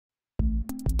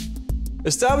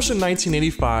Established in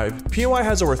 1985, PNY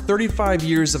has over 35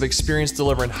 years of experience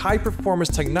delivering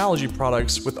high-performance technology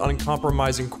products with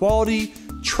uncompromising quality,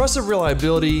 trusted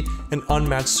reliability, and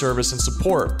unmatched service and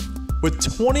support. With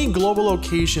 20 global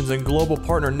locations and global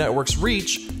partner networks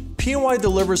reach, PNY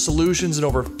delivers solutions in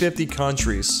over 50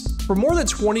 countries. For more than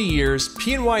 20 years,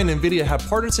 PNY and NVIDIA have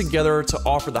partnered together to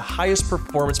offer the highest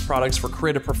performance products for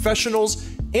creative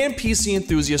professionals and PC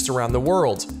enthusiasts around the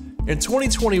world. In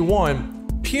 2021,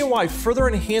 PNY further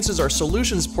enhances our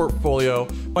solutions portfolio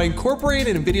by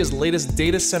incorporating NVIDIA's latest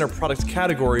data center product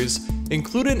categories,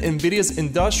 including NVIDIA's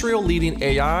industrial-leading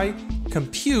AI,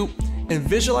 compute, and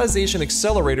visualization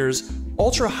accelerators,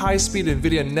 ultra-high-speed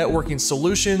NVIDIA networking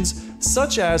solutions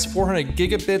such as 400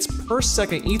 gigabits per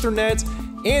second Ethernet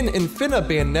and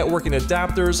InfiniBand networking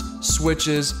adapters,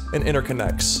 switches, and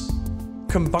interconnects.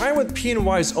 Combined with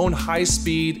PNY's own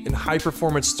high-speed and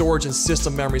high-performance storage and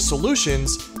system memory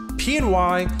solutions,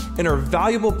 PNY and our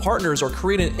valuable partners are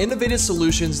creating innovative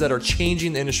solutions that are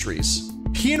changing industries.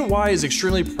 PNY is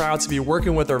extremely proud to be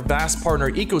working with our vast partner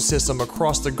ecosystem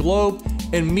across the globe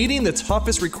and meeting the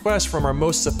toughest requests from our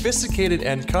most sophisticated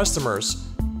end customers.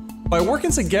 By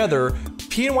working together,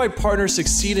 PNY partners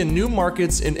succeed in new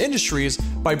markets and industries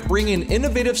by bringing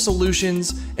innovative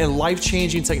solutions and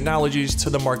life-changing technologies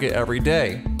to the market every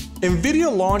day.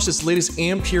 NVIDIA launched its latest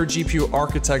Ampere GPU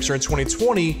architecture in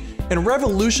 2020 and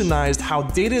revolutionized how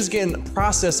data is getting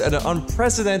processed at an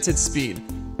unprecedented speed.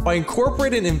 By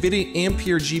incorporating NVIDIA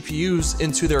Ampere GPUs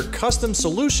into their custom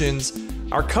solutions,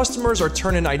 our customers are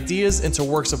turning ideas into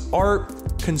works of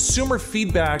art, consumer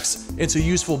feedbacks into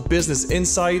useful business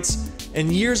insights,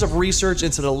 and years of research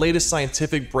into the latest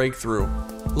scientific breakthrough.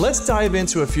 Let's dive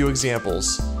into a few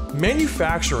examples.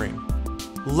 Manufacturing.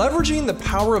 Leveraging the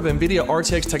power of NVIDIA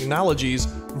RTX technologies,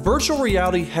 virtual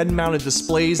reality head-mounted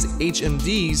displays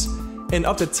 (HMDs), and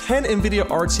up to 10 NVIDIA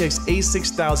RTX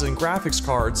A6000 graphics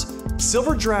cards,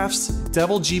 Silverdraft's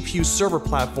Devil GPU server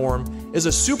platform is a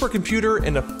supercomputer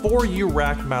and a 4U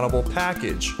rack mountable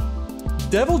package.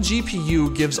 Devil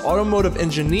GPU gives automotive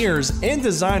engineers and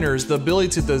designers the ability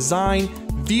to design,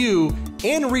 view,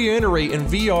 and reiterate in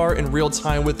VR in real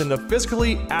time within a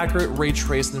physically accurate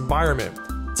ray-traced environment.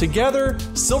 Together,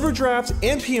 Silverdraft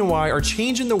and PNY are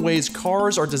changing the ways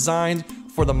cars are designed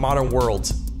for the modern world.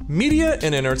 Media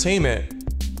and entertainment.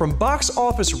 From box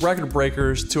office record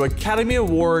breakers to Academy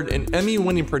Award and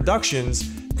Emmy-winning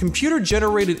productions,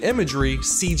 computer-generated imagery,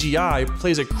 CGI,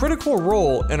 plays a critical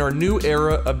role in our new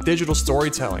era of digital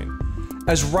storytelling.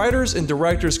 As writers and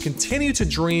directors continue to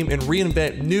dream and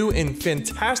reinvent new and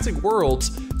fantastic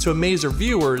worlds to amaze their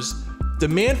viewers,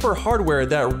 demand for hardware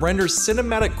that renders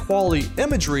cinematic quality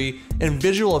imagery and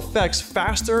visual effects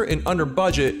faster and under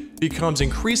budget becomes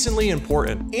increasingly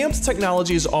important. AMPS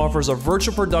Technologies offers a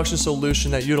virtual production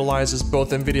solution that utilizes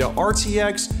both NVIDIA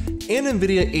RTX and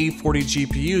NVIDIA A40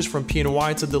 GPUs from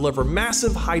PNY to deliver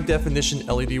massive high-definition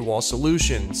LED wall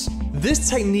solutions. This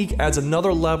technique adds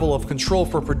another level of control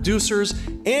for producers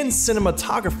and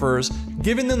cinematographers,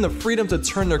 giving them the freedom to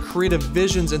turn their creative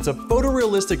visions into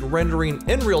photorealistic rendering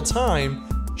in real time,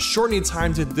 shortening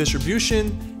time to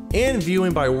distribution and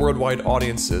viewing by worldwide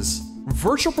audiences.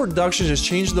 Virtual production has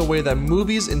changed the way that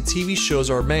movies and TV shows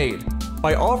are made.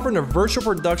 By offering a virtual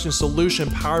production solution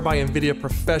powered by NVIDIA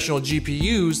professional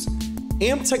GPUs,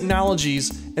 AMP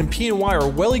Technologies and PNY are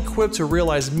well equipped to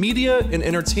realize media and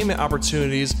entertainment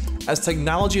opportunities as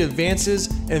technology advances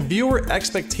and viewer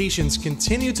expectations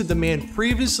continue to demand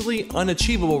previously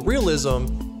unachievable realism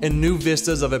and new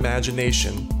vistas of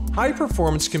imagination.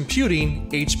 High-performance computing,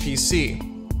 HPC.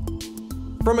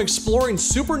 From exploring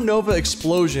supernova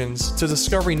explosions to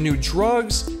discovering new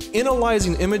drugs,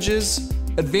 analyzing images,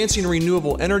 advancing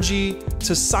renewable energy,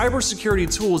 to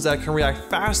cybersecurity tools that can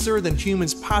react faster than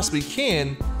humans possibly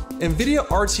can, NVIDIA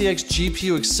RTX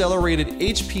GPU accelerated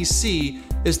HPC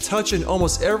is touching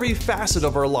almost every facet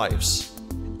of our lives.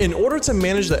 In order to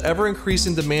manage the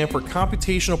ever-increasing demand for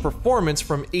computational performance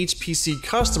from HPC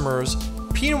customers,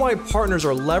 PNY partners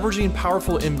are leveraging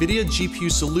powerful NVIDIA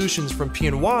GPU solutions from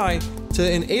PNY to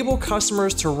enable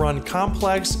customers to run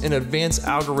complex and advanced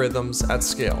algorithms at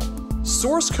scale.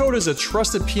 Source Code is a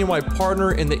trusted PNY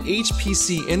partner in the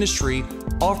HPC industry,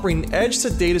 offering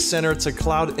edge-to-data center to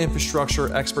cloud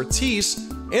infrastructure expertise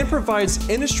and provides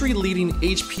industry-leading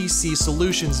HPC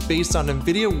solutions based on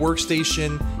NVIDIA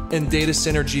workstation and data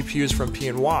center GPUs from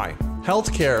PNY.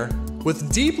 Healthcare.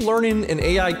 With deep learning and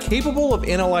AI capable of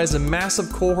analyzing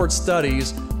massive cohort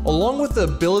studies, along with the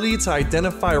ability to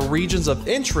identify regions of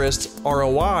interest,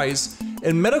 ROIs,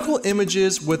 and medical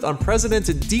images with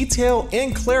unprecedented detail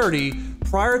and clarity,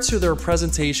 prior to their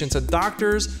presentation to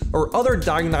doctors or other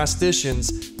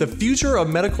diagnosticians, the future of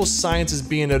medical science is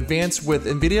being advanced with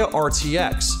NVIDIA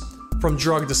RTX. From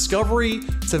drug discovery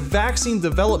to vaccine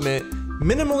development,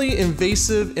 minimally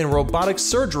invasive and robotic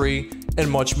surgery, and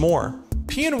much more.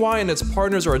 PNY and its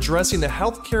partners are addressing the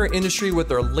healthcare industry with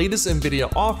their latest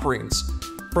NVIDIA offerings.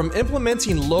 From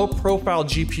implementing low-profile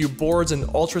GPU boards and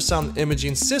ultrasound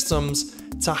imaging systems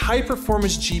to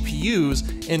high-performance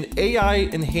GPUs and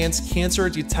AI-enhanced cancer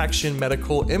detection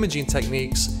medical imaging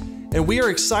techniques, and we are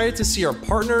excited to see our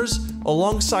partners,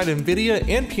 alongside NVIDIA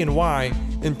and PNY,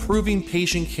 improving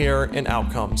patient care and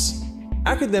outcomes.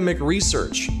 Academic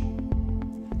research.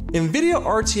 NVIDIA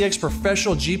RTX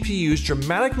professional GPUs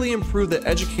dramatically improve the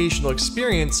educational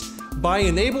experience by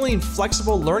enabling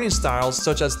flexible learning styles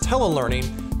such as telelearning,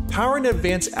 powering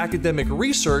advanced academic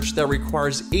research that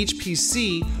requires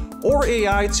HPC or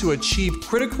AI to achieve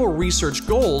critical research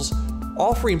goals,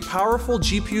 offering powerful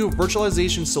GPU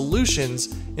virtualization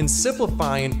solutions and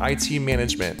simplifying IT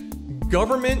management.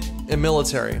 Government and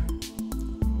military.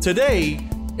 Today,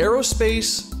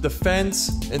 aerospace,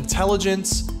 defense,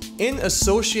 intelligence, and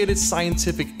associated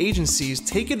scientific agencies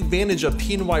take advantage of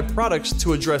PNY products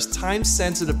to address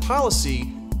time-sensitive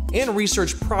policy and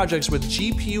research projects with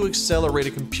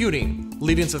GPU-accelerated computing,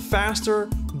 leading to faster,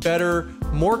 better,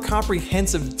 more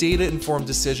comprehensive data-informed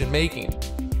decision-making.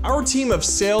 Our team of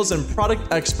sales and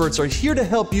product experts are here to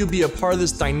help you be a part of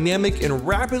this dynamic and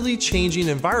rapidly changing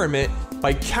environment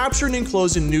by capturing and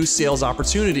closing new sales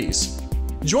opportunities.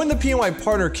 Join the PNY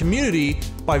partner community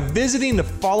by visiting the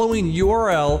following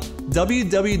URL,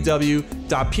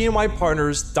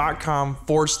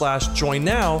 www.pnypartners.com/join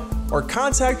now, or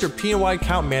contact your PNY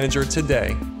account manager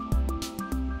today.